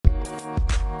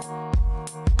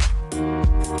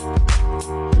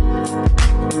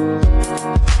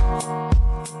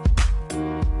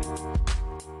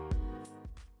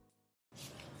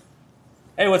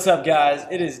what's up, guys?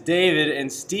 It is David and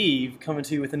Steve coming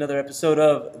to you with another episode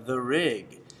of The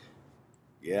Rig.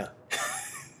 Yeah.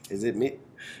 Is it me?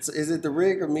 Is it The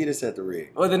Rig or Meet Us at the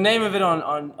Rig? Well, the name of it on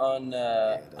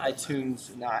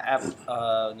iTunes, whatever.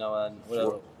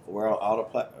 We're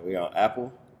on we're on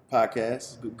Apple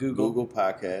Podcasts, Google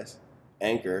Podcasts,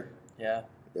 Anchor. Yeah.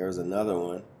 There was another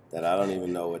one that I don't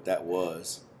even know what that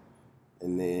was.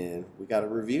 And then we got a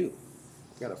review.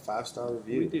 We got a 5-star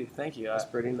review. We do. Thank you. That's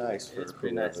pretty nice for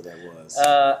whoever that was.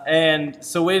 And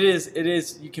so it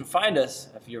is. You can find us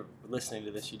if you're listening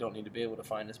to this. You don't need to be able to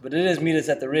find us, but it is Meet Us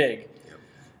at the Rig. Yep.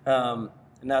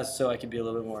 And that's so I can be a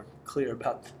little bit more clear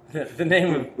about the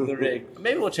name of the rig.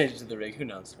 Maybe we'll change it to the rig. Who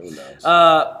knows? Who knows?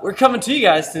 We're coming to you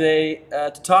guys today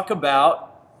to talk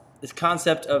about this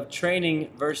concept of training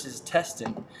versus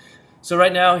testing. So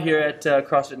right now here at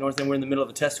CrossFit North End, we're in the middle of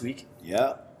a test week.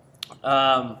 Yeah.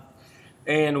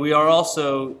 And we are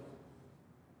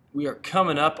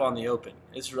coming up on the Open.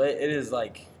 It is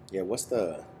like. Yeah. What's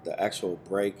the actual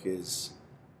break is?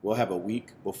 We'll have a week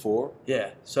before. Yeah.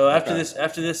 So after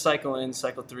this cycle ends,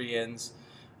 cycle 3 ends,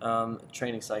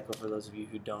 training cycle for those of you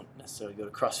who don't necessarily go to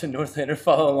CrossFit North End or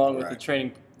follow along with the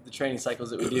training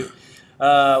cycles that we do.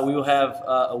 We will have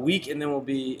a week, and then we'll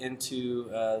be into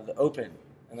the Open,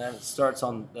 and that starts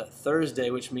on the Thursday,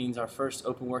 which means our first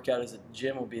Open workout as a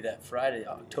gym will be that Friday,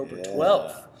 October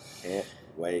 12th. Can't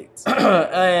wait.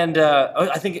 And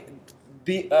I think.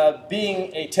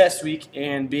 Being a test week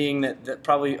and being that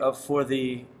probably for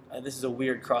the this is a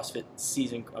weird CrossFit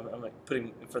season. I'm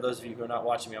putting, for those of you who are not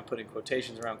watching me, I'm putting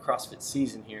quotations around CrossFit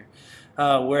season here.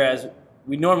 Whereas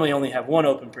we normally only have one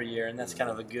Open per year, and that's kind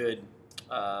of a good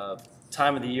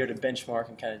time of the year to benchmark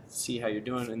and kind of see how you're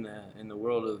doing in the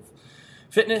world of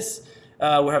fitness.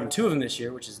 We're having 2 of them this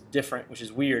year, which is different, which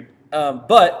is weird.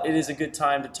 But it is a good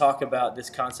time to talk about this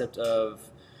concept of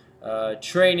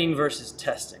training versus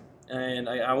testing. And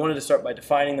I wanted to start by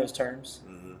defining those terms.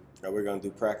 Mm-hmm. Are we going to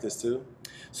do practice too?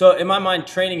 So in my mind,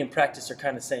 training and practice are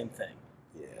kind of the same thing.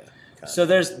 Yeah. So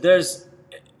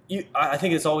I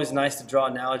think it's always nice to draw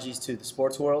analogies to the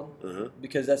sports world,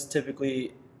 because that's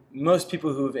typically most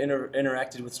people who have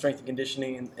interacted with strength and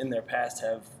conditioning in their past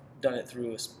have done it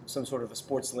through some sort of a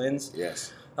sports lens.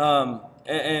 Yes.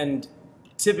 And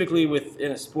typically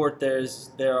within a sport,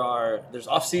 there's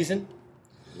off season,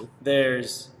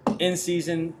 there's in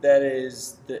season, that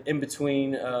is the in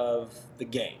between of the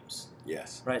games.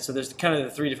 Yes. Right. So there's kind of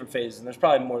the 3 different phases, and there's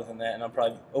probably more than that, and I'm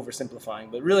probably oversimplifying.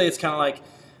 But really, it's kind of like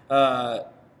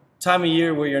time of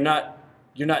year where you're not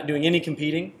doing any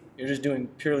competing. You're just doing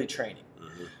purely training.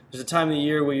 Mm-hmm. There's a time of the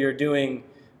year where you're getting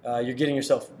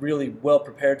yourself really well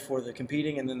prepared for the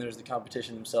competing, and then there's the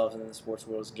competition themselves, and then the sports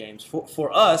world's games.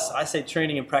 For us, I say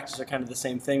training and practice are kind of the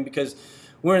same thing, because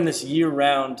we're in this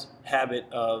year-round habit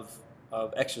of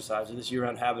exercise, or this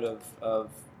year-round habit of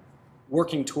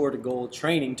working toward a goal,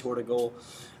 training toward a goal,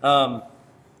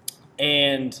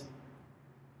 and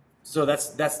so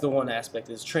that's the one aspect,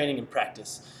 is training and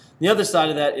practice. The other side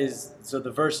of that is, so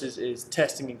the versus is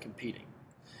testing and competing,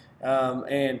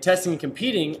 and testing and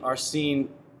competing are seen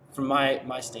from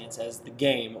my stance as the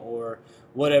game, or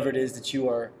whatever it is that you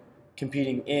are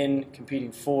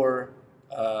competing for.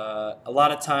 A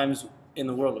lot of times, in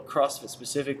the world of CrossFit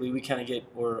specifically, we kind of get,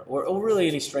 or really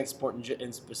any strength sport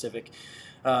in specific,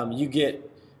 we get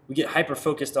hyper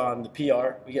focused on the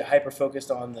PR. We get hyper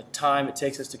focused on the time it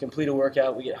takes us to complete a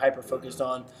workout. We get hyper focused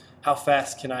on how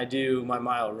fast can I do my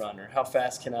mile run, or how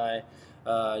fast can I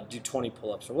do 20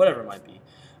 pull-ups, or whatever it might be.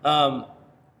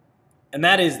 And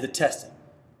that is the testing.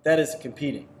 That is the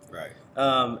competing. Right.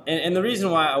 And the reason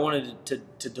why I wanted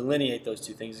to delineate those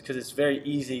 2 things is because it's very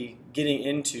easy getting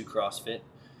into CrossFit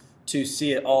to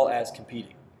see it all as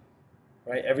competing,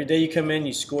 right? Every day you come in,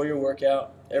 you score your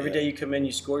workout. Every day you come in,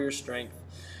 you score your strength,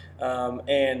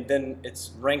 and then it's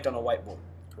ranked on a whiteboard.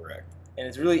 Correct. And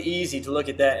it's really easy to look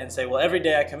at that and say, well, every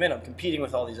day I come in, I'm competing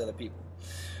with all these other people.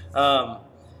 And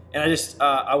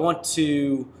I want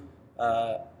to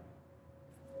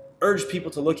urge people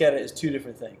to look at it as 2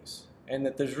 different things, and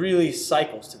that there's really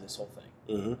cycles to this whole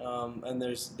thing. Mm-hmm. And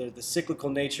there's the cyclical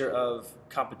nature of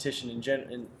competition in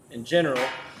general.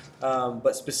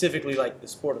 But specifically like the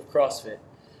sport of CrossFit.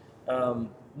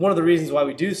 One of the reasons why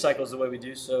we do cycles the way we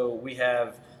do, so we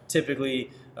have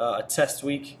typically a test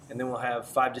week, and then we'll have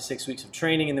 5 to 6 weeks of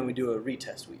training, and then we do a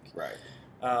retest week. Right.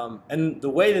 And the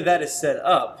way that is set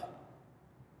up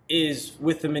is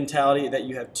with the mentality that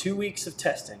you have 2 weeks of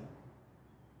testing,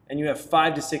 and you have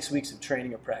 5 to 6 weeks of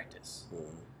training or practice.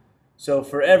 Mm-hmm. So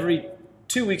for every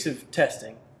 2 weeks of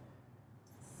testing,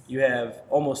 you have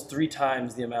almost 3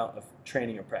 times the amount of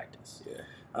training or practice. Yeah.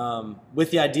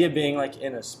 With the idea being, like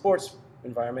in a sports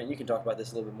environment. You can talk about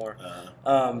this a little bit more.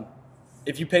 Uh-huh.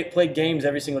 If you played games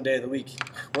every single day of the week,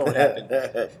 what would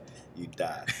happen? You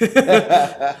die.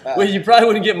 Well, you probably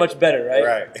wouldn't get much better,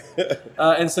 right? Right.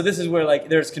 And so this is where like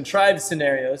there's contrived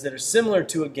scenarios that are similar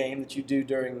to a game that you do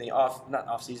during the not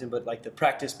off season, but like the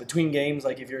practice between games.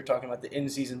 Like if you're talking about the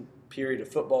in-season period of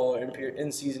football or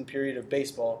in-season period of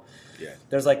baseball, Yeah.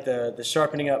 there's like the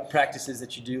sharpening up practices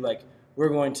that you do. Like we're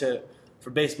going to for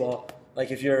baseball.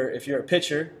 Like if you're a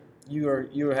pitcher,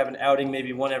 you have an outing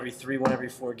maybe one every 3, 1 every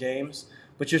 4 games,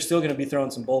 but you're still going to be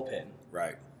throwing some bullpen.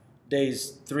 Right.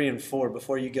 Days 3 and 4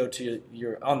 before you go to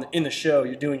in the show,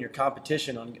 you're doing your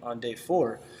competition on day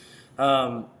 4,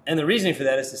 and the reasoning for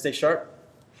that is to stay sharp.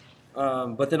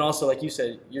 But then also, like you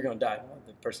said, you're going to die.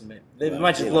 The person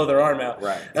might just blow their arm out.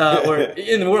 Right. Or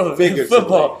in the world of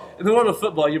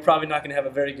football, you're probably not going to have a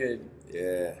very good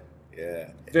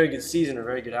very good season or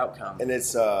very good outcome. And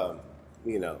it's all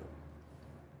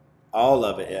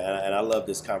of it, and I love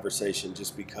this conversation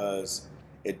just because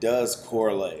it does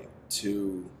correlate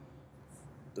to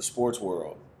the sports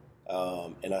world.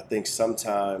 And I think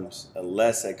sometimes,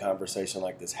 unless a conversation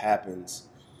like this happens,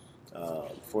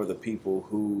 for the people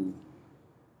who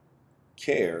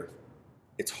care,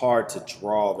 it's hard to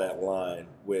draw that line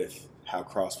with how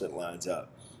CrossFit lines up.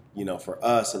 For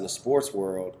us in the sports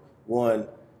world, one,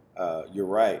 you're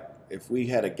right. If we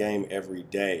had a game every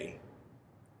day,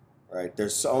 right,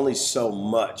 there's only so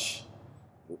much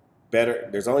better.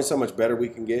 There's only so much better we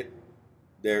can get.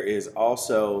 There is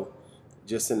also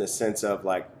just in the sense of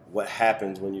like what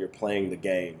happens when you're playing the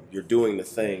game, you're doing the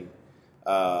thing,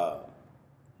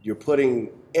 you're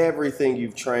putting everything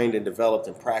you've trained and developed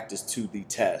and practiced to the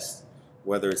test,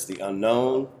 whether it's the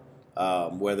unknown,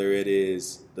 whether it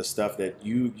is the stuff that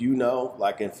you know,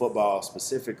 like in football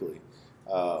specifically.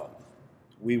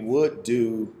 We would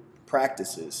do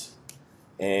practices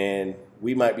and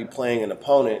we might be playing an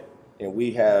opponent and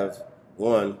we have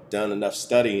done enough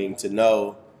studying to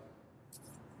know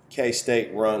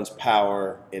K-State runs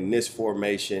power in this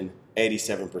formation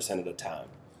 87% of the time.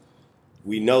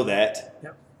 We know that.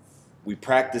 Yep. We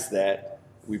practice that.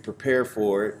 We prepare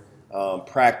for it.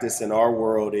 Practice in our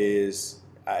world is,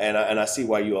 and I see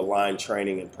why you align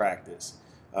training and practice.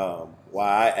 Why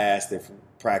I asked if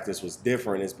practice was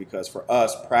different is because for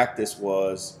us, practice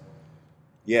was,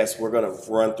 yes, we're going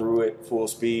to run through it full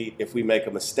speed. If we make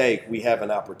a mistake, we have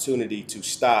an opportunity to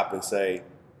stop and say,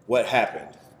 what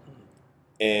happened?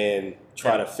 And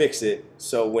try to fix it.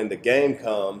 So when the game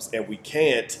comes and we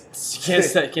can't say.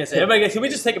 Everybody, can we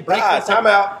just take a break? Time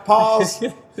out, pause,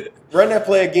 run that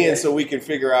play again so we can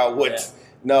figure out what. Yeah.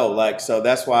 No, so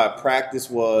that's why practice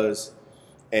was,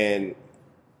 and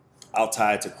I'll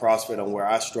tie it to CrossFit on where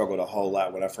I struggled a whole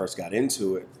lot when I first got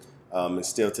into it, and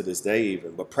still to this day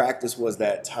even. But practice was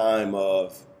that time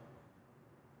of,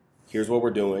 here's what we're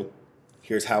doing,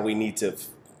 here's how we need to,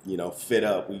 fit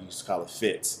up. We used to call it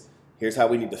fits. Here's how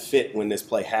we need to fit when this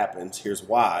play happens. Here's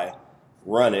why.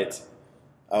 Run it.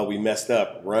 Oh, we messed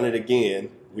up. Run it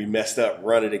again. We messed up.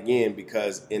 Run it again,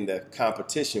 because in the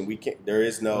competition, we can't. There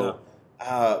is no.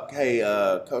 Hey,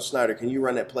 Coach Snyder, can you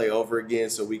run that play over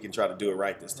again so we can try to do it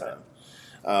right this time?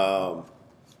 I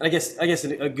guess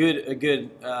a good.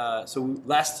 So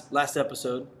last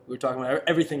episode we were talking about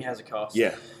everything has a cost.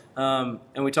 Yeah.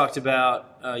 And we talked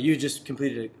about you just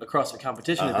completed a CrossFit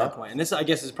competition at that point, and this I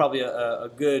guess is probably a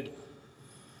good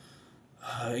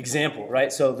example,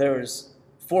 right? So there was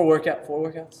four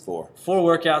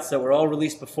workouts that were all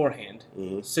released beforehand.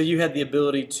 Mm-hmm. So you had the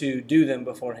ability to do them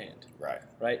beforehand.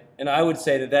 Right. And I would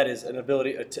say that is an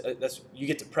ability you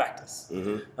get to practice.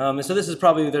 Mm-hmm. And so this is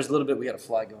probably, there's a little bit, we got a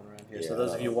fly going around here. Yeah, so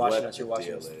those of you watching us, you're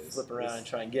watching us flip around and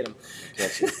try and get them.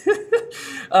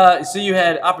 So you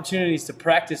had opportunities to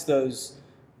practice those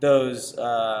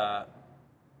workouts.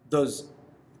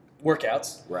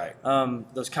 Right.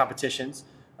 Those competitions,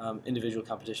 individual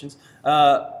competitions.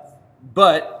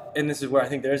 But, and this is where I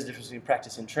think there is a difference between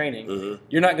practice and training, mm-hmm.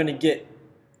 you're not going to get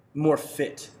more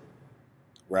fit.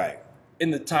 Right. In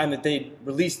the time that they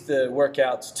released the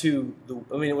workouts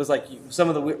it was like some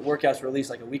of the workouts were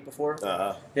released like a week before.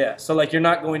 Uh-huh. Yeah. So like you're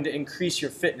not going to increase your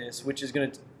fitness, which is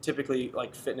going to typically,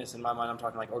 like fitness in my mind, I'm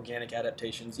talking like organic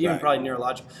adaptations, even probably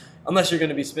neurological, unless you're going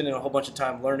to be spending a whole bunch of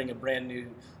time learning a brand new,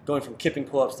 going from kipping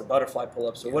pull-ups to butterfly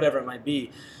pull-ups or whatever it might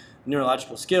be,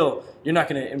 neurological skill. You're not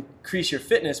going to increase your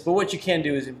fitness, but what you can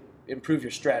do is improve your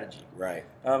strategy. Right.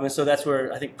 And so that's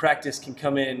where I think practice can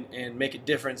come in and make a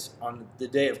difference on the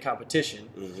day of competition.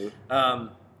 Mm-hmm.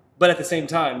 But at the same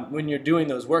time, when you're doing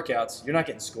those workouts, you're not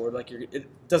getting scored. Like it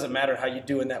doesn't matter how you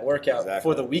do in that workout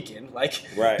for the weekend. Like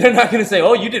they're not going to say,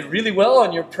 "Oh, you did really well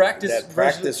on your practice." That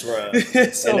practice run,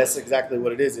 so, and that's exactly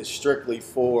what it is. It's strictly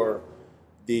for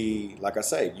like I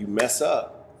say, you mess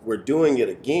up, we're doing it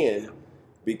again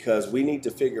because we need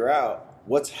to figure out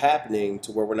what's happening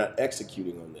to where we're not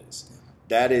executing on this.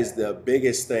 That is the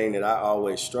biggest thing that I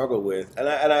always struggle with. And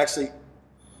I actually,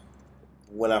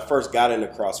 when I first got into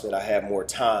CrossFit, I had more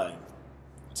time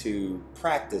to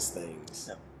practice things.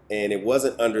 Yeah. And it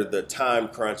wasn't under the time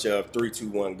crunch of 3, 2,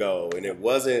 1, go. And it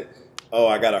wasn't, oh,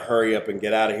 I got to hurry up and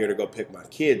get out of here to go pick my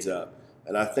kids up.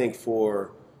 And I think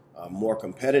for more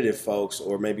competitive folks,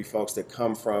 or maybe folks that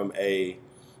come from an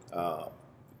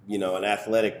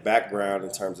athletic background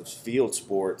in terms of field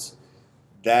sports,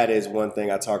 that is one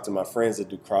thing I talk to my friends that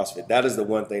do CrossFit. That is the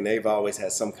one thing they've always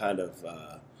had some kind of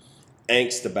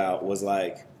angst about, was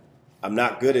like, I'm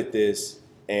not good at this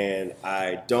and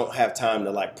I don't have time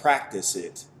to like practice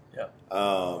it. Yeah.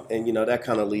 And that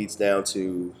kind of leads down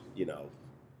to,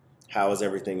 how is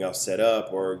everything else set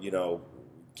up, or,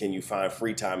 can you find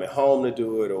free time at home to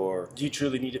do it, or do you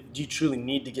truly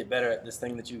need to get better at this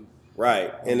thing that you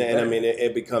right? And I mean,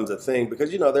 it becomes a thing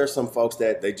because there's some folks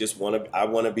that they just want to. I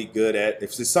want to be good at.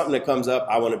 If it's something that comes up,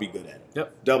 I want to be good at it.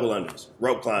 Yep. Double unders,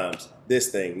 rope climbs, this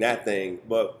thing, that thing.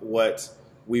 But what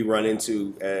we run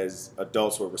into as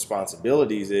adults with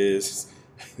responsibilities is,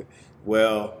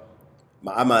 well,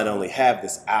 I might only have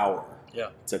this hour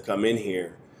to come in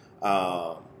here,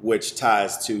 which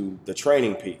ties to the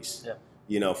training piece. Yeah.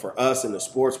 For us in the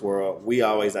sports world, we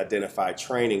always identify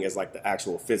training as like the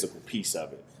actual physical piece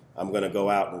of it. I'm going to go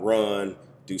out and run,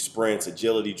 do sprints,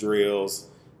 agility drills,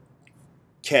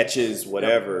 catches,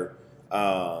 whatever.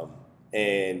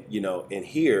 And in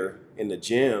here in the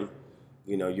gym,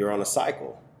 you're on a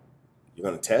cycle. You're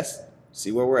going to test,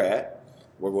 see where we're at.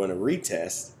 We're going to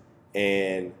retest.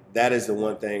 And that is the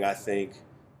one thing I think,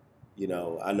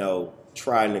 I know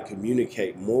trying to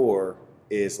communicate more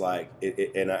is like,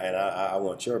 I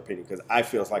want your opinion, because I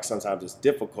feel like sometimes it's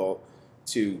difficult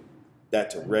to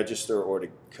register or to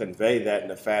convey that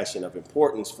in a fashion of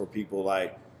importance for people.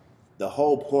 Like, the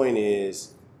whole point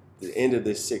is, the end of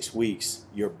this 6 weeks,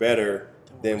 you're better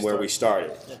than where we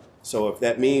started. Yeah. So if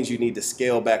that means you need to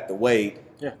scale back the weight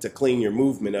to clean your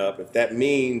movement up, if that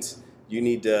means you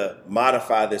need to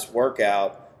modify this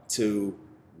workout to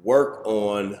work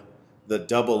on the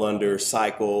double under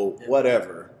cycle,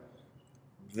 whatever,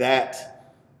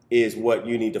 that is what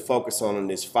you need to focus on in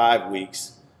this 5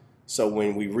 weeks. So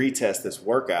when we retest this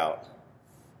workout,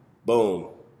 boom,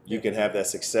 you can have that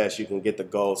success. You can get the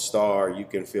gold star. You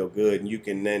can feel good. And you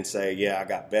can then say, yeah, I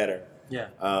got better. Yeah.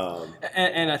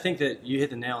 And I think that you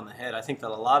hit the nail on the head. I think that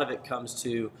a lot of it comes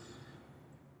to,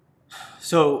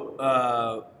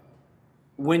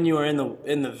 when you are in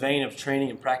the vein of training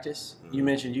and practice, you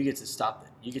mentioned you get to stop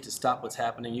it. You get to stop what's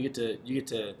happening. You get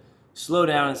to slow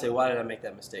down and say, why did I make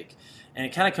that mistake? And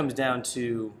it kind of comes down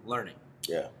to learning.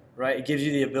 Yeah. Right? It gives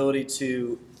you the ability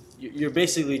to, you're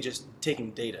basically just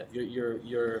taking data.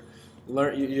 You're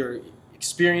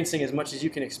experiencing as much as you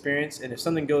can experience, and if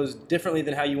something goes differently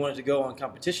than how you want it to go on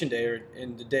competition day or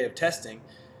in the day of testing,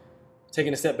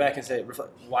 taking a step back and say,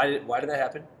 why did that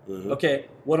happen? Mm-hmm. Okay,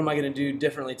 what am I going to do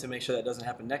differently to make sure that doesn't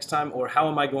happen next time? Or how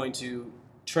am I going to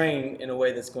train in a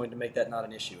way that's going to make that not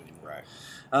an issue anymore?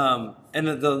 Right. And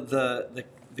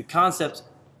the concept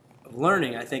of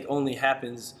learning, I think, only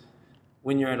happens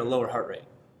when you're at a lower heart rate.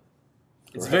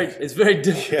 It's very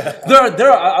different. Yeah.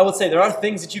 I would say there are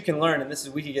things that you can learn, and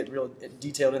we could get real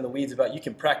detailed in the weeds about. You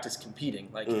can practice competing.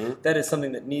 Like, that is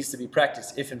something that needs to be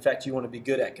practiced if in fact you want to be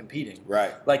good at competing.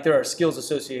 Right. Like, there are skills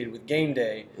associated with game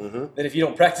day that if you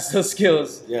don't practice those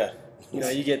skills,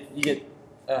 you get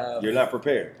you're not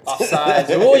prepared.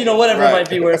 Offsides, or whatever it might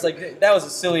be, where it's like that was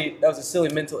a silly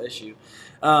mental issue.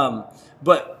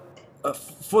 But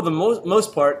for the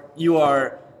most part, you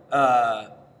are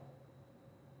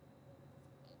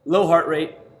low heart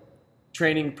rate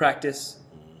training practice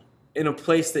in a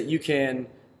place that you can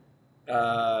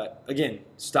again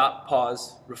stop,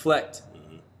 pause, reflect,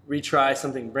 retry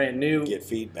something brand new, get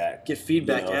feedback.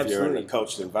 Absolutely. If you're in a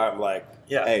coached environment,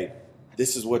 hey,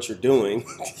 this is what you're doing.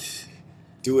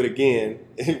 Do it again,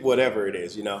 whatever it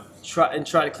is, Try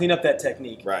to clean up that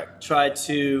technique. Right. Try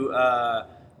to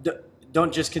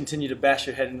don't just continue to bash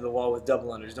your head into the wall with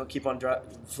double unders. Don't keep on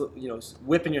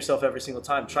whipping yourself every single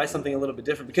time. Try something a little bit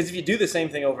different, because if you do the same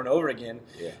thing over and over again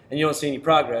and you don't see any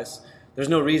progress, there's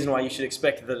no reason why you should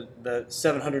expect the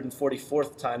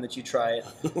 744th time that you try it,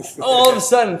 all of a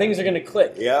sudden things are going to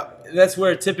click. Yeah. That's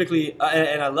where typically,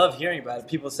 and I love hearing about it.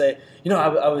 People say,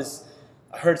 I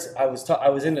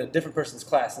was in a different person's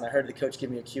class and I heard the coach give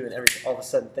me a cue and all of a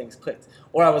sudden things clicked.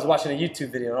 Or I was watching a YouTube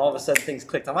video and all of a sudden things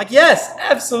clicked. I'm like, yes,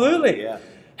 absolutely. Yeah.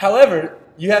 However,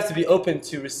 you have to be open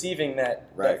to receiving that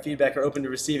feedback, or open to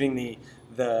receiving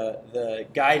the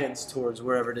guidance towards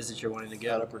wherever it is that you're wanting to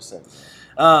go.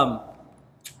 100%.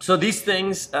 So these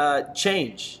things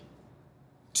change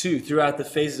too throughout the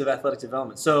phases of athletic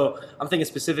development. So I'm thinking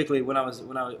specifically when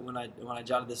I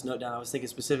jotted this note down, I was thinking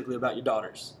specifically about your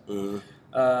daughters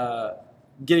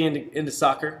getting into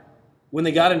soccer. When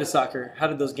they got into soccer, how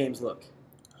did those games look?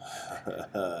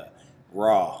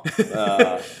 Raw.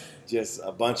 Just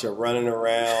a bunch of running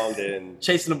around and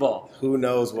chasing the ball. Who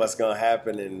knows what's going to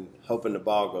happen and hoping the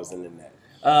ball goes in the net.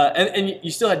 And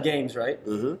you still had games, right?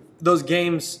 Mm-hmm. Those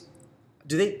games,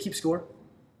 do they keep score?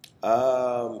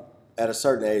 At a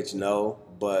certain age, no.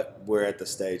 But we're at the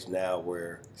stage now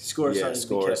where score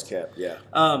is kept. Yeah.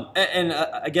 And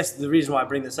I guess the reason why I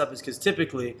bring this up is because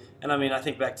typically, and I mean, I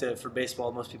think back to for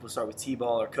baseball, most people start with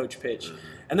T-ball or coach pitch,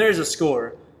 and there is a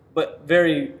score, but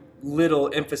very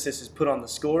little emphasis is put on the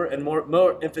score, and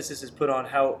more emphasis is put on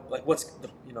how, like, what's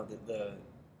the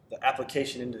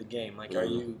application into the game. Like, are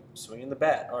you swinging the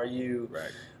bat? Are you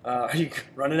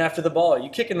running after the ball? Are you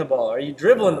kicking the ball? Are you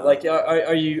dribbling? Like,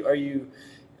 are you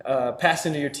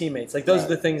passing to your teammates? Like, those are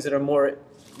the things that are more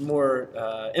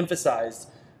emphasized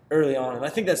early on, and I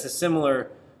think that's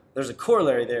there's a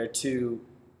corollary there to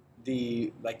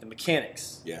the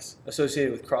mechanics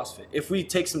associated with CrossFit. If we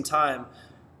take some time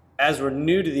as we're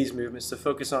new to these movements to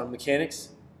focus on mechanics,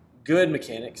 good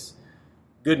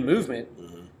movement,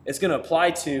 it's going to apply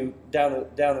to down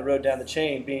the road, down the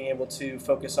chain, being able to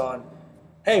focus on,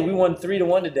 hey, we won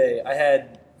 3-1 today. I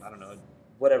had, I don't know,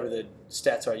 whatever the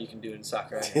stats are you can do in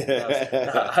soccer.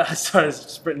 I started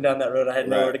sprinting down that road. I had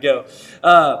nowhere to go.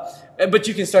 But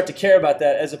you can start to care about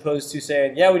that as opposed to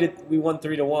saying, yeah, we won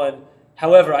 3-1.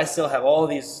 However, I still have all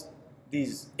these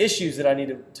issues that I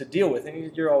need to deal with,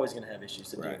 and you're always going to have issues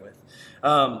to deal with.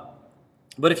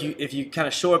 But if you kind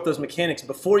of shore up those mechanics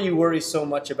before you worry so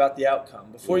much about the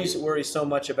outcome, before you worry so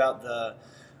much about the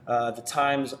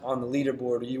times on the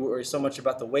leaderboard, or you worry so much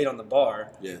about the weight on the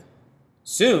bar,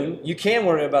 soon you can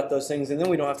worry about those things, and then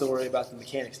we don't have to worry about the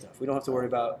mechanic stuff. We don't have to worry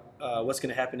about what's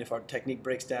going to happen if our technique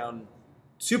breaks down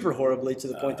super horribly to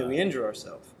the point that we injure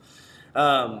ourselves.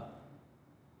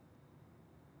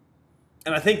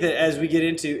 And I think that as we get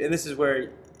into, and this is where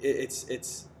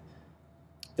it's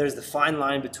there's the fine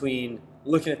line between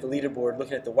looking at the leaderboard,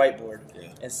 looking at the whiteboard,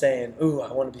 and saying, ooh,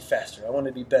 I want to be faster, I want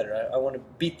to be better, I want to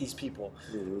beat these people.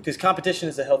 Because competition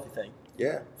is a healthy thing.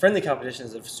 Friendly competition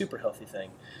is a super healthy thing.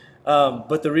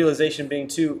 But the realization being,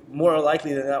 too, more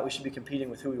likely than not, we should be competing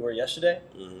with who we were yesterday,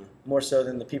 more so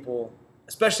than the people,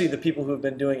 especially the people who have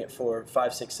been doing it for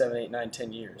 5, 6, 7, 8, 9,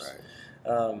 10 years.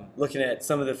 Looking at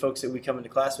some of the folks that we come into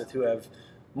class with who have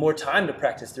more time to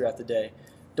practice throughout the day.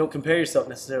 Don't compare yourself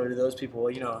necessarily to those people.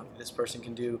 Well, you know, this person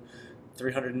can do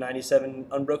 397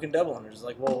 unbroken double unders.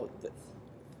 Like, well,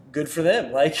 good for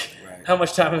them. Like, how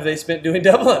much time have they spent doing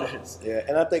double unders? Yeah,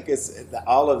 and I think it's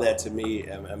all of that to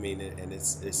me. I mean, and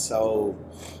it's so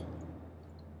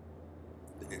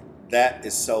that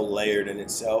is so layered in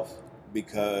itself,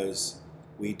 because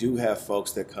we do have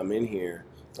folks that come in here.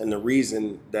 And the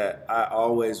reason that I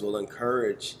always will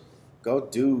encourage, go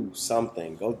do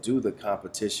something, go do the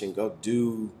competition, go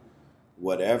do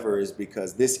whatever, is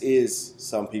because this is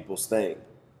some people's thing.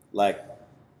 Like,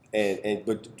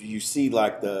 but you see,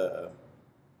 like, the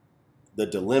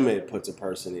dilemma it puts a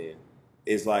person in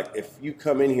is, like, if you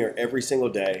come in here every single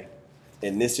day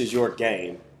and this is your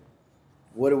game,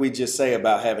 what do we just say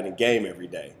about having a game every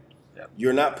day?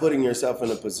 You're not putting yourself in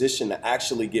a position to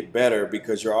actually get better,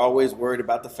 because you're always worried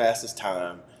about the fastest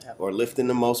time or lifting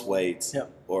the most weights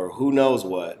or who knows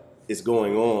what is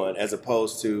going on, as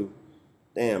opposed to,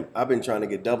 damn, I've been trying to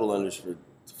get double unders for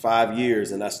 5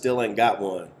 years and I still ain't got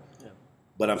one,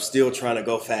 but I'm still trying to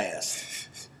go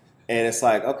fast. And it's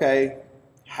like, okay,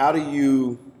 how do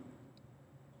you,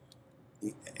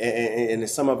 and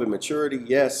some of it maturity,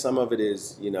 yes, some of it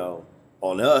is,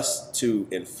 on us to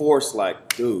enforce,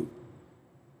 like, dude.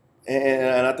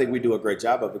 And I think we do a great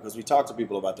job of it, because we talk to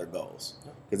people about their goals.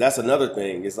 Because that's another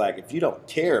thing. It's like, if you don't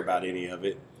care about any of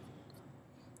it,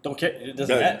 don't care. It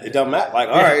doesn't matter. It doesn't matter. Like,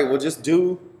 all right, we'll just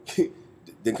do.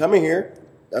 Then come in here.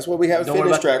 That's what we have a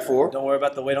fitness track for. Don't worry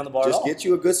about the weight on the bar. Just get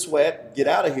you a good sweat. Get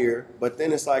out of here. But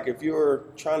then it's like, if you're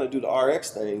trying to do the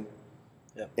RX thing,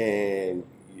 and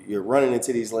you're running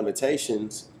into these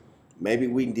limitations, maybe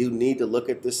we do need to look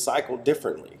at this cycle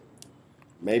differently.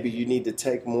 Maybe you need to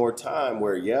take more time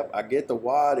where, I get the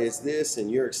WOD is this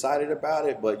and you're excited about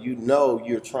it, but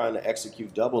you're trying to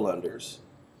execute double unders.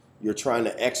 You're trying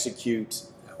to execute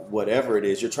whatever it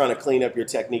is. You're trying to clean up your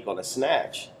technique on a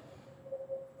snatch.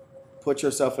 Put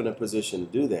yourself in a position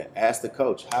to do that. Ask the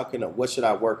coach, what should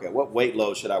I work at? What weight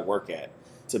load should I work at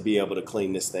to be able to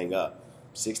clean this thing up?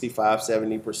 65,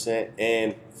 70%,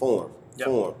 and form,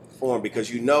 Yep. form,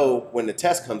 because you know when the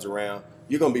test comes around,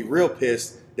 you're going to be real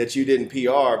pissed that you didn't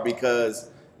PR because,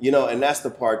 and that's the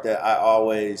part that I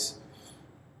always,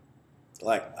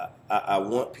 like, I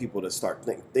want people to start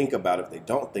think about it if they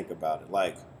don't think about it.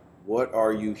 Like, what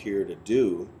are you here to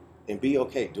do? And be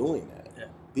okay doing that. Yeah.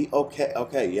 Be okay.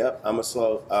 Okay, yep, I'm a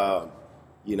slow,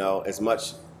 as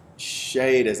much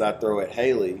shade as I throw at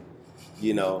Haley,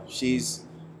 she's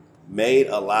made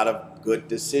a lot of good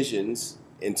decisions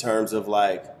in terms of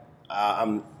like,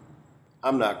 I'm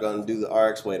not going to do the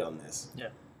RX weight on this. Yeah.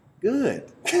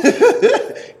 Good.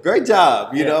 Great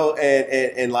job,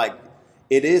 and like,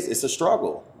 it's a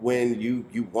struggle when you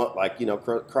want, like,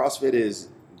 CrossFit is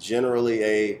generally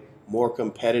a more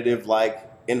competitive like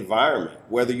environment,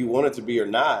 whether you want it to be or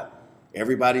not.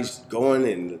 Everybody's going,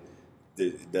 and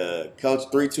the coach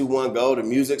 3, 2, 1 go, the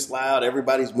music's loud,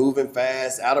 everybody's moving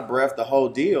fast, out of breath, the whole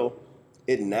deal.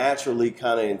 It naturally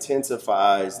kind of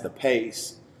intensifies the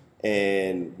pace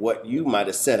and what you might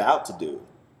have set out to do.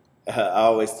 I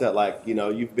always tell, like,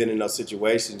 you've been in those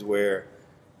situations where,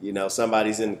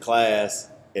 somebody's in class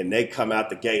and they come out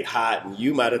the gate hot, and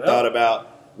you might have thought about,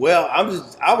 well, I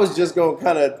was just gonna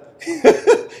kind of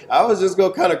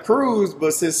cruise,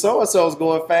 but since so and so's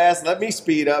going fast, let me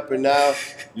speed up, and now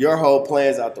your whole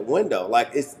plan's out the window. Like,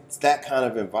 it's that kind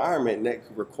of environment, and that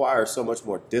requires so much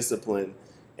more discipline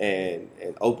and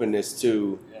openness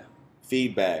to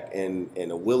feedback and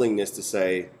a willingness to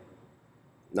say,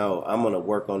 no, I'm gonna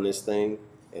work on this thing,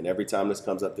 and every time this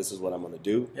comes up, this is what I'm gonna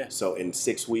do. Yeah. So in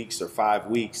 6 weeks or 5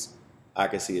 weeks, I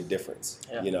can see a difference,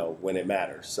 when it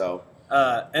matters. So,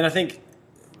 and I think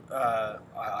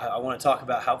I want to talk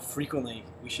about how frequently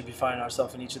we should be finding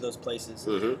ourselves in each of those places.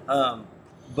 Mm-hmm.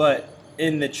 But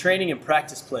in the training and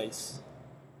practice place,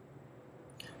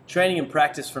 training and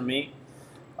practice for me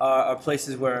are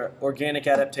places where organic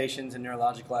adaptations and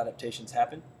neurological adaptations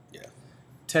happen. Yeah.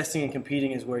 Testing and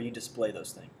competing is where you display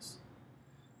those things.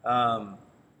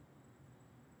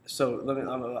 So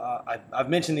I've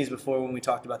mentioned these before when we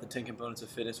talked about the 10 components of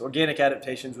fitness. Organic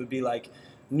adaptations would be like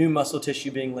new muscle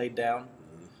tissue being laid down.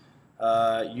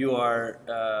 You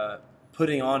are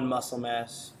putting on muscle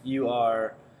mass. You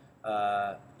are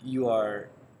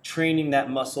training that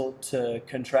muscle to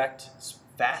contract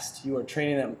fast. You are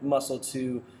training that muscle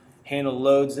to handle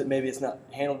loads that maybe it's not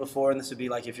handled before. And this would be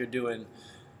like if you're doing,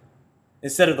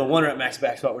 instead of the 1 rep max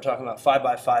back squat, we're talking about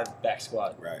 5x5 back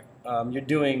squat. Right.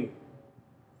 You're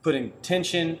putting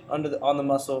tension on the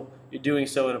muscle. You're doing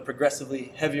so in a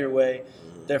progressively heavier way.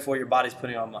 Therefore, your body's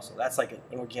putting on muscle. That's like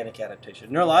an organic adaptation.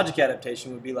 Neurologic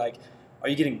adaptation would be like, are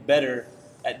you getting better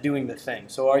at doing the thing?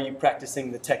 So are you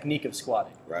practicing the technique of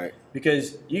squatting? Right.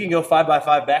 Because you can go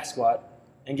 5x5 back squat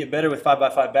and get better with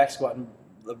 5x5 back squat and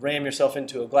ram yourself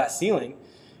into a glass ceiling,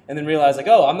 and then realize like,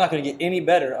 oh, I'm not going to get any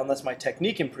better unless my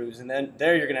technique improves. And then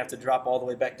there you're going to have to drop all the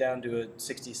way back down to a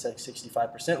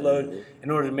 65% load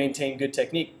in order to maintain good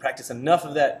technique. Practice enough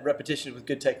of that repetition with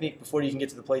good technique before you can get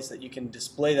to the place that you can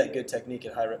display that good technique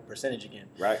at high rep percentage again.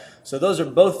 Right. So those are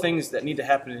both things that need to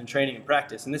happen in training and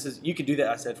practice. And you could do that,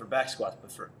 I said, for back squats,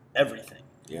 but for everything.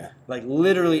 Yeah. Like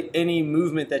literally any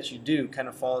movement that you do kind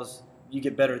of falls, you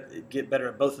get better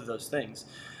at both of those things.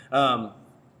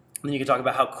 Then you can talk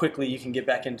about how quickly you can get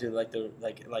back into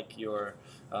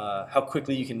how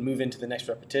quickly you can move into the next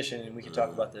repetition, and we can talk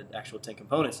about the actual 10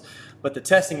 components. But the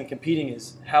testing and competing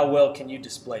is how well can you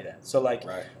display that. So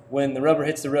when the rubber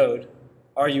hits the road,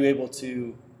 are you able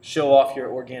to show off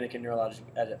your organic and neurologic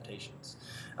adaptations?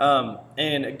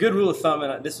 And a good rule of thumb,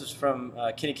 and this is from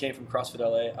Kenny Kane from CrossFit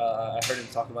LA. I heard him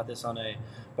talk about this on a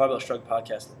Barbell Struggle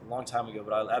podcast a long time ago,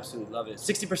 but I absolutely love it.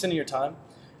 60% of your time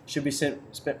should be spent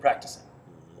practicing.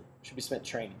 Should be spent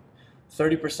training.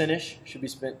 30%-ish should be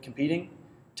spent competing.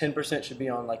 10% should be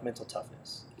on like mental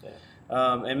toughness. Yeah.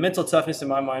 And mental toughness in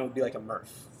my mind would be like a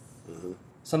Murph. Mm-hmm.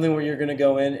 Something where you're going to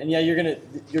go in, and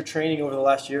your training over the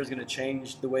last year is going to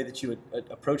change the way that you would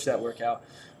approach that workout.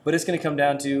 But it's going to come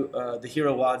down to the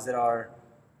hero WODs that are,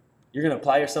 you're going to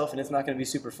apply yourself, and it's not going to be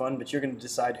super fun, but you're going to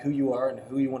decide who you are and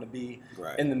who you want to be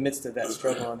in the midst of that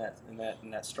struggle and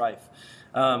that strife.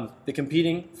 The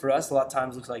competing for us a lot of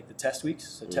times looks like the test weeks.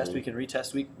 So test week and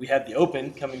retest week. We have the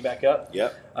open coming back up.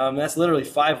 Yep. That's literally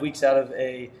 5 weeks out of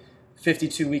a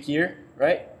 52-week year,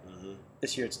 right? Mm-hmm.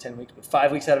 This year it's 10 weeks, but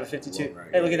 5 weeks out of a 52. Well,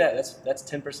 hey, look at that. That's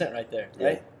 10% right there,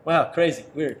 right? Yeah. Wow, crazy,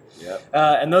 weird. Yep.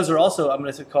 And those are also, I'm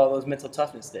going to call those mental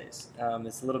toughness days.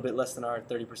 It's a little bit less than our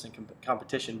 30%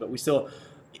 competition, but we still,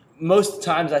 most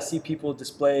times I see people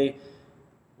display,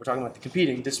 we're talking about the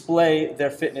competing, display their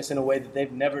fitness in a way that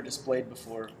they've never displayed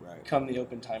before come the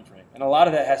open time frame. And a lot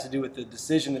of that has to do with the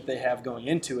decision that they have going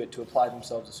into it to apply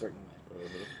themselves a certain way.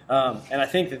 And I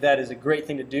think that is a great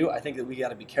thing to do. I think that we got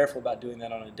to be careful about doing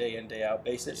that on a day in, day out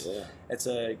basis. Yeah. It's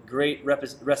a great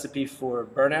recipe for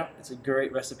burnout. It's a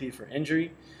great recipe for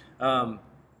injury. And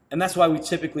that's why we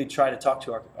typically try to talk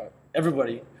to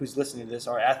everybody who's listening to this,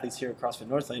 our athletes here at CrossFit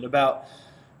Northland, about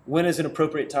when is an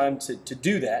appropriate time to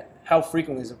do that, how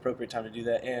frequently is an appropriate time to do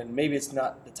that, and maybe it's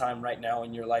not the time right now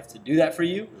in your life to do that for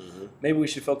you. Maybe we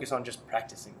should focus on just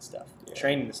practicing the stuff,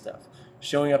 training the stuff,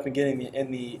 showing up and getting in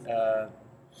the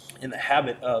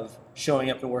habit of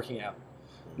showing up and working out,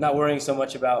 not worrying so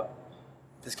much about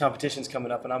this competition's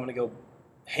coming up and I'm going to go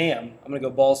ham. I'm going to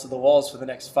go balls to the walls for the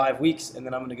next 5 weeks, and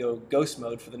then I'm going to go ghost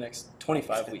mode for the next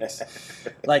 25 weeks.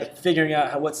 Like figuring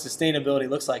out what sustainability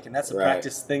looks like, and that's a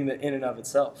practice thing that in and of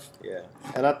itself. Yeah,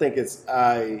 and I think it's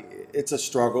a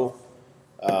struggle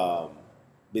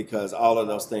because all of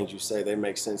those things you say, they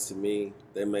make sense to me.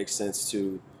 They make sense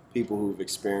to people who've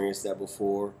experienced that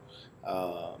before.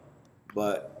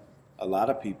 But a lot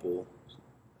of people,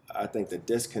 I think the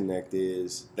disconnect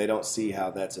is they don't see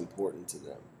how that's important to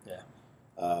them.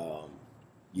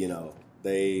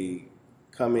 They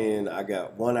come in, I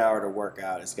got 1 hour to work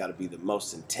out. It's got to be the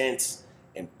most intense,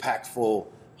 impactful,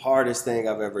 hardest thing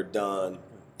I've ever done.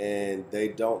 And they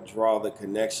don't draw the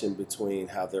connection between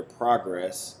how their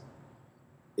progress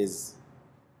is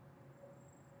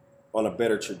on a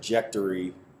better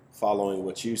trajectory following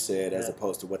what you said as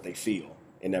opposed to what they feel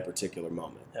in that particular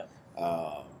moment.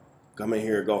 Come in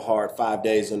here, go hard 5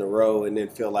 days in a row, and then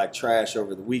feel like trash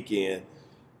over the weekend.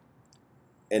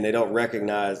 And they don't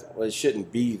recognize, well, it shouldn't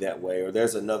be that way, or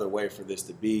there's another way for this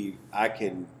to be.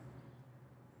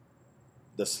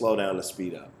 The slow down to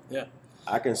speed up. Yeah.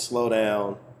 I can slow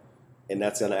down, and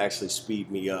that's going to actually speed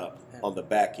me up on the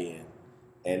back end.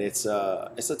 And it's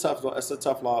a tough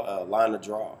line to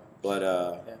draw, but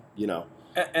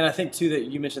And I think too that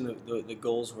you mentioned the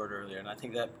goals word earlier, and I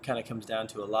think that kind of comes down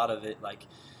to a lot of it. Like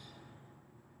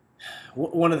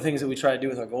one of the things that we try to do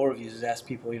with our goal reviews is ask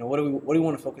people, what do we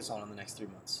want to focus on in the next 3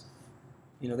 months?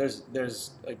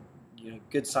 There's a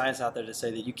good science out there to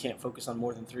say that you can't focus on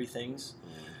more than 3 things.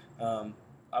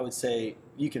 I would say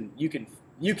you can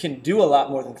do a lot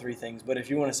more than 3 things, but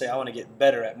if you want to say I want to get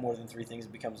better at more than 3 things,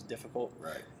 it becomes difficult.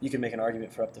 Right. You can make an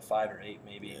argument for up to 5 or 8,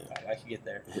 maybe. Yeah. I could get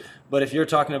there. But if you're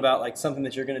talking about like something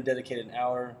that you're going to dedicate an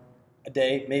hour a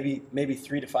day, maybe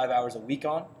 3 to 5 hours a week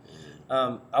on,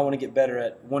 I want to get better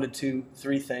at 1 to 2,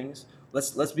 3 things.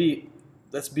 Let's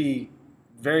be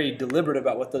very deliberate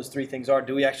about what those 3 things are.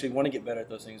 Do we actually want to get better at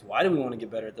those things? Why do we want to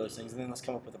get better at those things? And then let's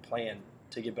come up with a plan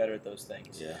to get better at those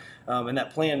things. Yeah. And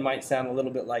that plan might sound a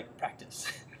little bit like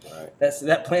practice. Right.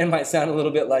 That plan might sound a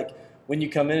little bit like when you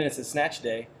come in and it's a snatch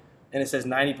day and it says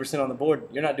 90% on the board,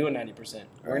 you're not doing 90%. Right.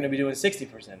 We're going to be doing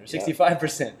 60% or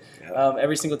 65%. Yeah.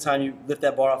 Every single time you lift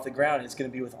that bar off the ground, it's going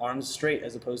to be with arms straight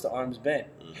as opposed to arms bent.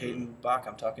 Hayden Bach,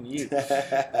 I'm talking to you.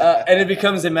 And it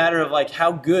becomes a matter of like,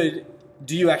 how good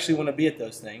do you actually want to be at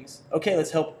those things? Okay,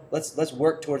 let's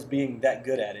work towards being that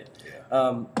good at it.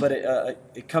 Yeah. But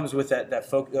it comes with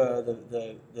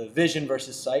the vision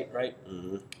versus sight, right?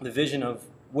 The vision of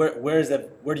where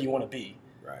do you want to be?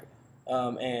 Right.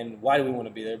 And why do we want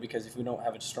to be there? Because if we don't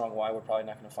have a strong why, we're probably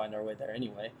not going to find our way there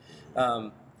anyway.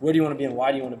 Where do you want to be and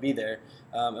why do you want to be there?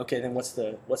 Okay, then what's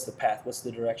the path? What's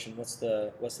the direction? What's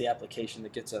the application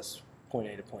that gets us point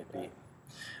A to point B?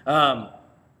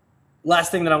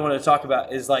 Last thing that I wanted to talk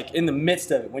about is like in the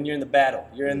midst of it, when you're in the battle,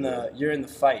 you're in the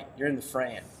fight, you're in the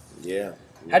fran. Yeah.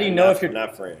 How do you know if you're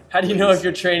not fran? How do you know if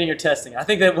you're training or testing? I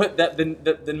think that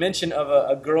the mention of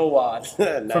a girl wad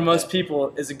for most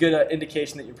people is a good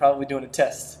indication that you're probably doing a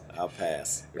test. I'll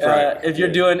pass. If you're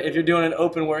doing an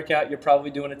open workout, you're probably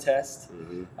doing a test.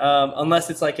 Unless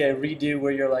it's like a redo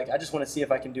where you're like, I just want to see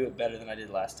if I can do it better than I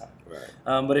did last time.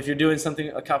 Right. But if you're doing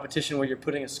a competition where you're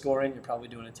putting a score in, you're probably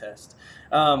doing a test.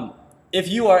 If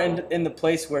you are in the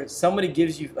place where somebody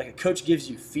gives you, like a coach gives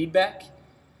you feedback,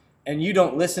 and you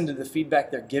don't listen to the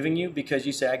feedback they're giving you because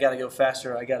you say, I got to go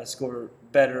faster, I got to score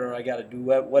better, or I got to do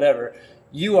whatever,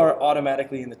 you are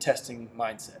automatically in the testing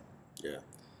mindset. Yeah.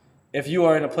 If you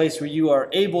are in a place where you are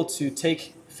able to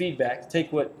take feedback,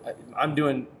 take what I'm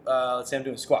doing, let's say I'm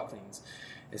doing squat cleans,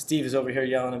 and Steve is over here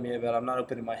yelling at me about I'm not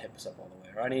opening my hips up all the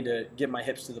way, or I need to get my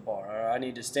hips to the bar, or I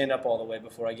need to stand up all the way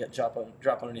before I drop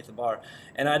underneath the bar,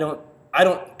 and I don't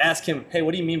ask him, hey,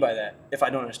 what do you mean by that, if I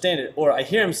don't understand it? Or I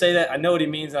hear him say that, I know what he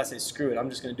means, and I say, screw it, I'm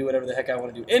just going to do whatever the heck I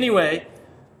want to do. Anyway,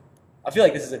 I feel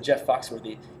like this is a Jeff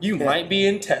Foxworthy. You might be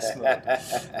in test mode.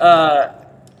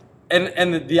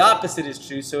 And the opposite is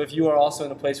true. So if you are also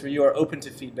in a place where you are open to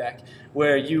feedback,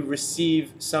 where you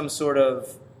receive some sort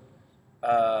of,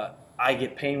 I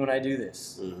get pain when I do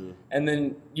this, and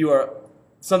then you are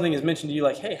something is mentioned to you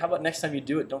like, hey, how about next time you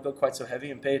do it, don't go quite so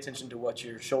heavy and pay attention to what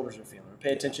your shoulders are feeling, or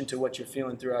pay attention to what you're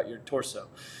feeling throughout your torso.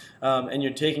 And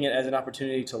you're taking it as an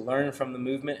opportunity to learn from the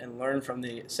movement and learn from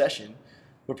the session.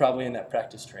 We're probably in that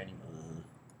practice training mode. Mm-hmm.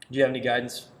 Do you have any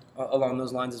guidance along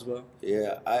those lines as well?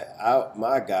 Yeah,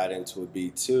 my guidance would be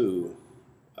too,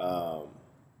 along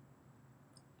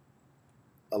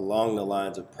the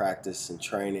lines of practice and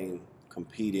training,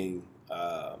 competing,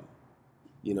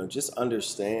 just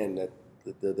understand that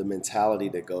the mentality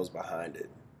that goes behind it.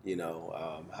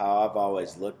 How I've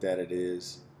always looked at it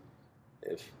is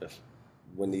if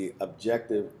when the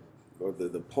objective or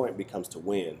the point becomes to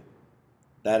win,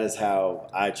 that is how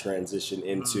I transition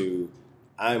into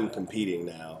I'm competing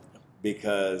now,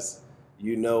 because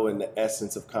in the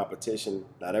essence of competition,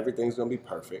 not everything's going to be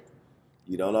perfect.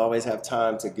 You don't always have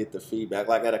time to get the feedback.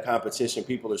 Like at a competition,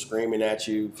 people are screaming at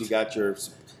you. If you got your,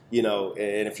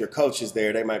 and if your coach is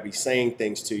there, they might be saying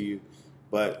things to you,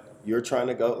 but you're trying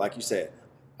to go, like you said,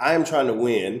 I am trying to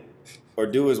win or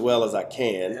do as well as I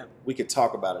can. Yeah. We could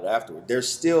talk about it afterward.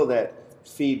 There's still that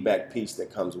feedback piece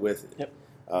that comes with it.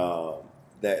 Yep.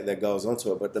 That goes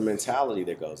into it, but the mentality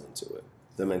that goes into it,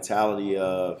 the mentality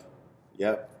of,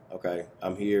 yep, okay,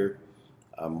 I'm here,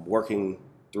 I'm working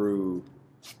through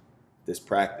this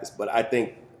practice. But I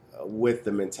think with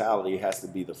the mentality, it has to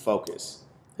be the focus.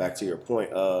 Back to your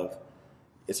point of,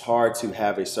 it's hard to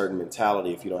have a certain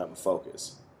mentality if you don't have a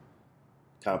focus.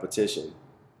 Competition,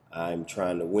 I'm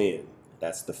trying to win.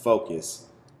 That's the focus.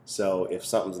 So if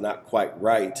something's not quite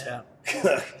right,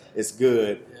 it's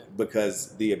good,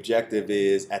 because the objective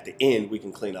is at the end we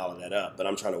can clean all of that up. But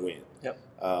I'm trying to win. Yep.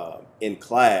 In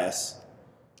class,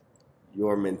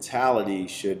 your mentality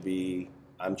should be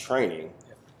I'm training,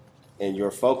 and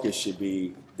your focus should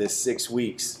be this 6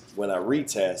 weeks when I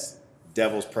retest,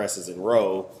 devil's presses and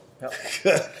row.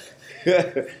 Yep.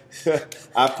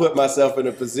 I put myself in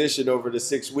a position over the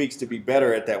 6 weeks to be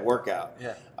better at that workout,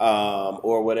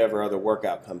 or whatever other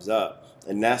workout comes up.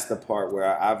 And that's the part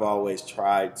where I've always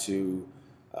tried to,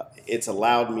 it's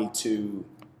allowed me to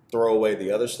throw away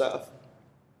the other stuff.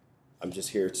 I'm just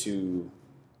here to,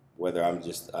 whether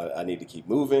I need to keep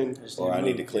moving, or I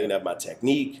need to clean up my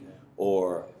technique,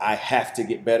 or I have to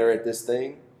get better at this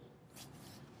thing.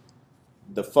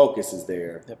 The focus is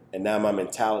there, and now my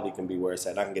mentality can be where it's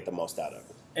at. I can get the most out of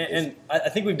it. And I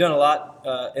think we've done a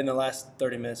lot in the last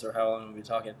 30 minutes or how long we've been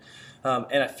talking.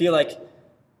 And I feel like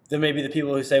there may be the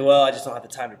people who say, well, I just don't have the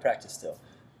time to practice still.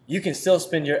 You can still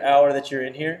spend your hour that you're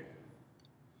in here.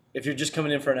 If you're just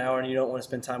coming in for an hour and you don't want to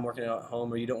spend time working out at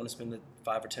home, or you don't want to spend the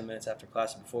 5 or 10 minutes after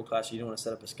class or before class, or you don't want to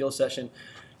set up a skill session,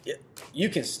 you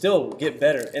can still get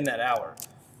better in that hour.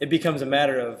 It becomes a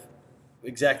matter of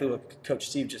exactly what Coach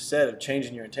Steve just said, of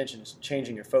changing your intentions,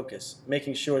 changing your focus,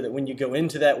 making sure that when you go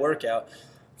into that workout,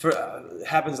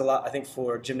 happens a lot, I think,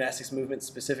 for gymnastics movements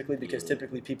specifically, because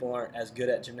typically people aren't as good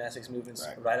at gymnastics movements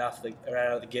right out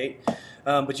of the gate.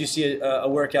 But you see a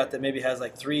workout that maybe has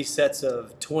like 3 sets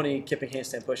of 20 kipping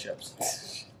handstand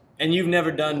push-ups, and you've never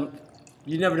done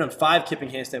 5 kipping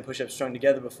handstand push-ups strung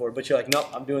together before, but you're like, nope,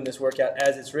 I'm doing this workout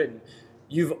as it's written.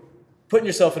 You've putting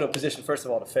yourself in a position, first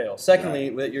of all, to fail. Secondly,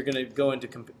 that you're going to go into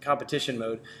competition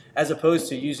mode, as opposed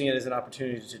to using it as an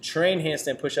opportunity to train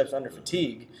handstand push-ups under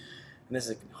fatigue. And this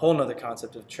is a whole other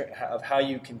concept of how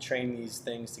you can train these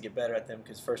things to get better at them.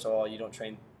 Because first of all,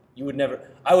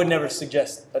 I would never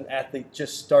suggest an athlete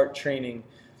just start training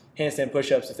handstand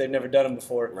push-ups if they've never done them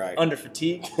before under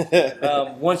fatigue.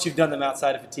 Once you've done them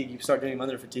outside of fatigue, you start doing them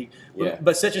under fatigue. Yeah.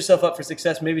 But set yourself up for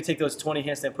success. Maybe take those 20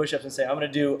 handstand push-ups and say, I'm going to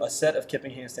do a set of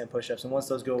kipping handstand push-ups, and once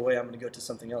those go away, I'm going to go to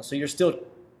something else. So you're still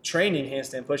training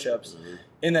handstand push-ups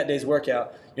in that day's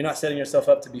workout. You're not setting yourself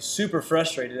up to be super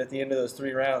frustrated at the end of those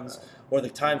 3 rounds, or the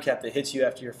time cap that hits you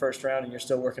after your first round and you're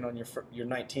still working on your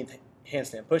 19th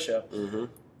handstand push-up.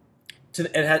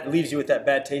 It leaves you with that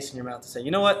bad taste in your mouth to say,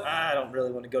 you know what, I don't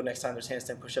really want to go next time there's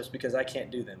handstand push-ups because I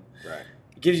can't do them. Right.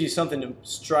 It gives you something to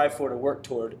strive for, to work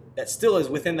toward, that still is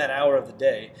within that hour of the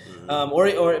day.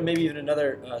 Or maybe even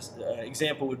another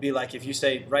example would be like if you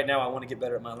say, right now I want to get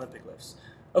better at my Olympic lifts.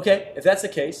 Okay, if that's the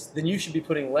case, then you should be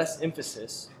putting less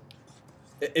emphasis,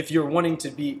 if you're wanting to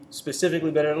be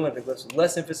specifically better at Olympic lifts,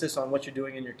 less emphasis on what you're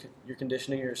doing in your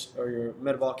conditioning or your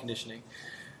metabolic conditioning,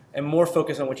 and more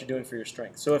focus on what you're doing for your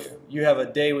strength. So if you have a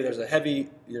day where there's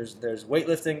there's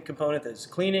weightlifting component, there's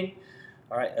cleaning,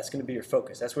 all right, that's going to be your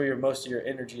focus. That's where most of your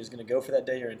energy is going to go for that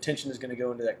day. Your intention is going to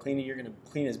go into that cleaning. You're going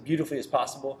to clean as beautifully as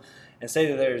possible. And say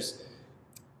that there's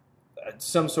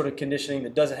some sort of conditioning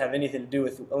that doesn't have anything to do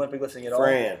with Olympic lifting at all,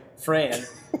 Fran,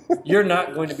 you're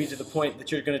not going to be to the point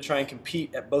that you're going to try and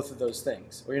compete at both of those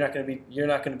things, or you're not going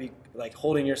to be like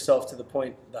holding yourself to the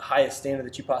point, the highest standard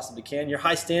that you possibly can. Your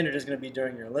high standard is going to be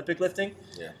during your Olympic lifting.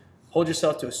 Yeah. Hold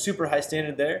yourself to a super high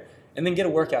standard there, and then get a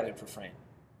workout in for Fran.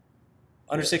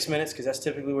 Under 6 minutes, because that's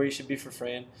typically where you should be for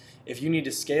Fran. If you need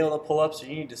to scale the pull-ups, or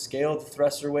you need to scale the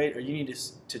thruster weight, or you need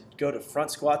to go to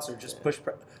front squats, or just push,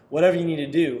 whatever you need to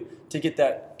do to get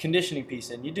that conditioning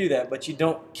piece in, you do that, but you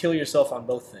don't kill yourself on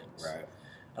both things. Right.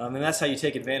 And that's how you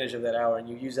take advantage of that hour, and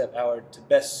you use that hour to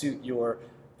best suit your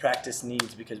practice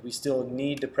needs, because we still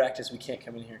need to practice. We can't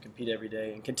come in here and compete every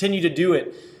day and continue to do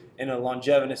it in a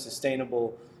longevous,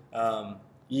 sustainable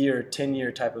year,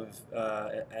 10-year type of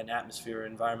an atmosphere or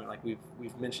environment, like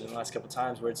we've mentioned in the last couple of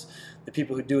times, where it's the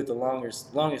people who do it the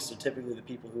longest are typically the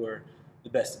people who are the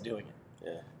best at doing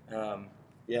it. Yeah.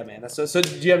 Yeah, man. So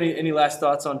do you have any last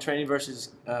thoughts on training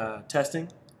versus testing?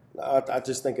 No, I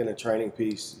just think in the training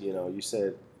piece, you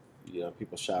said,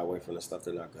 people shy away from the stuff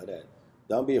they're not good at.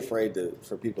 Don't be afraid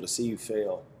for people to see you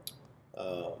fail.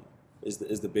 Is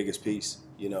the biggest piece,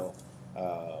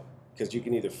 because you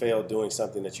can either fail doing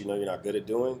something that you're not good at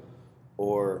doing,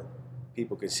 or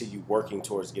people can see you working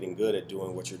towards getting good at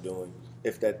doing what you're doing.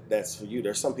 If that's for you,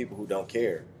 there's some people who don't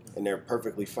care, and they're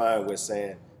perfectly fine with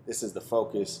saying, this is the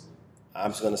focus.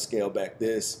 I'm just going to scale back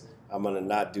this. I'm going to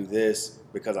not do this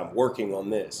because I'm working on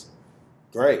this.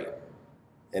 Great.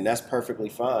 And that's perfectly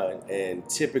fine. And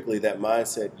typically that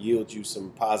mindset yields you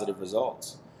some positive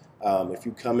results. If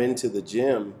you come into the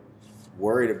gym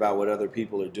worried about what other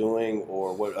people are doing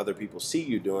or what other people see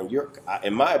you doing,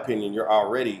 in my opinion, you're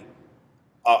already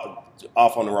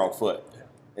off on the wrong foot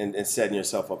and setting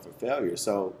yourself up for failure.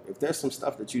 So if there's some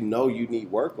stuff that you need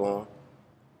work on,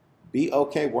 be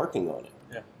okay working on it.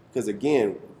 Because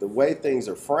again, the way things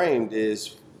are framed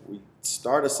is we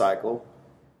start a cycle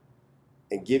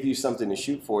and give you something to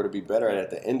shoot for to be better at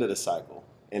the end of the cycle.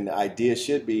 And the idea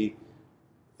should be,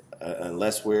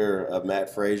 unless we're a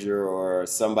Matt Frazier or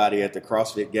somebody at the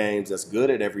CrossFit Games that's good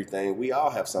at everything, we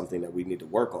all have something that we need to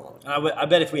work on. I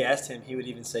bet if we asked him, he would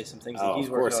even say some things that he's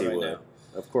working on right now.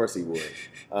 Of course he would.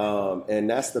 And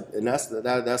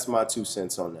that's my 2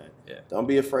 cents on that. Yeah. Don't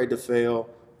be afraid to fail.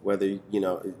 Whether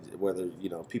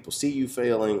people see you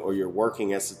failing or you're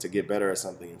working to get better at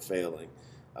something and failing,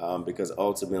 because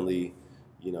ultimately,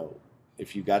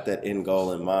 if you got that end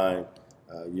goal in mind,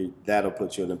 that'll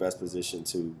put you in the best position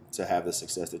to have the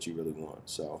success that you really want.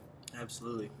 So,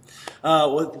 absolutely.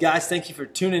 Well, guys, thank you for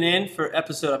tuning in for I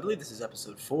believe this is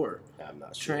episode 4. I'm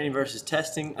not sure. Training versus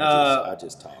testing. I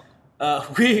just talk.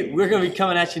 We're going to be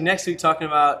coming at you next week talking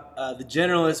about the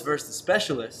generalist versus the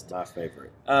specialist. My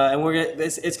favorite. And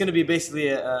it's going to be basically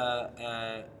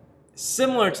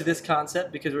similar to this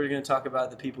concept, because we're going to talk about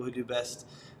the people who do best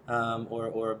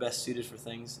or are best suited for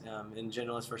things in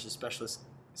generalist versus specialist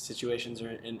situations or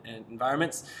in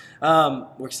environments.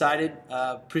 We're excited.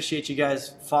 Appreciate you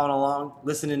guys following along,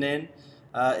 listening in.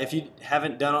 If you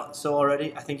haven't done so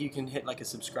already, I think you can hit like a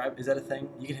subscribe. Is that a thing?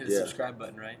 You can hit a subscribe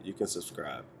button, right? You can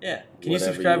subscribe. Yeah. Can you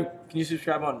subscribe? Can you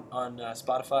subscribe on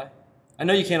Spotify? I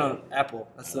know you can on Apple.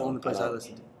 That's the only place I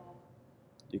listen to.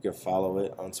 You can follow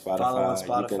it on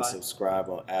Spotify. You can subscribe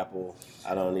on Apple.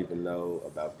 I don't even know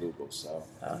about Google, so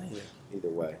either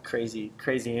way. Crazy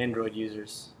Android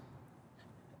users.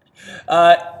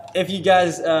 If you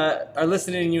guys are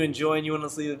listening and you enjoy and you want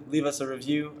to leave us a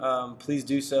review, please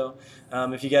do so.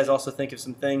 If you guys also think of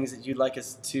some things that you'd like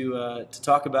us to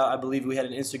talk about, I believe we had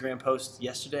an Instagram post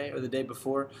yesterday or the day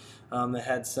before that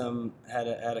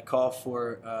had a call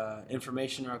for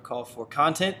information or a call for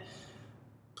content.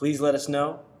 Please let us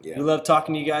know. Yeah. We love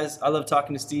talking to you guys. I love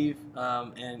talking to Steve.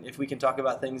 And if we can talk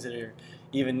about things that are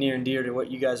even near and dear to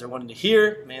what you guys are wanting to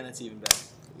hear, man, that's even better.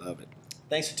 Love it.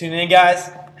 Thanks for tuning in, guys.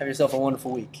 Have yourself a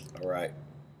wonderful week. All right.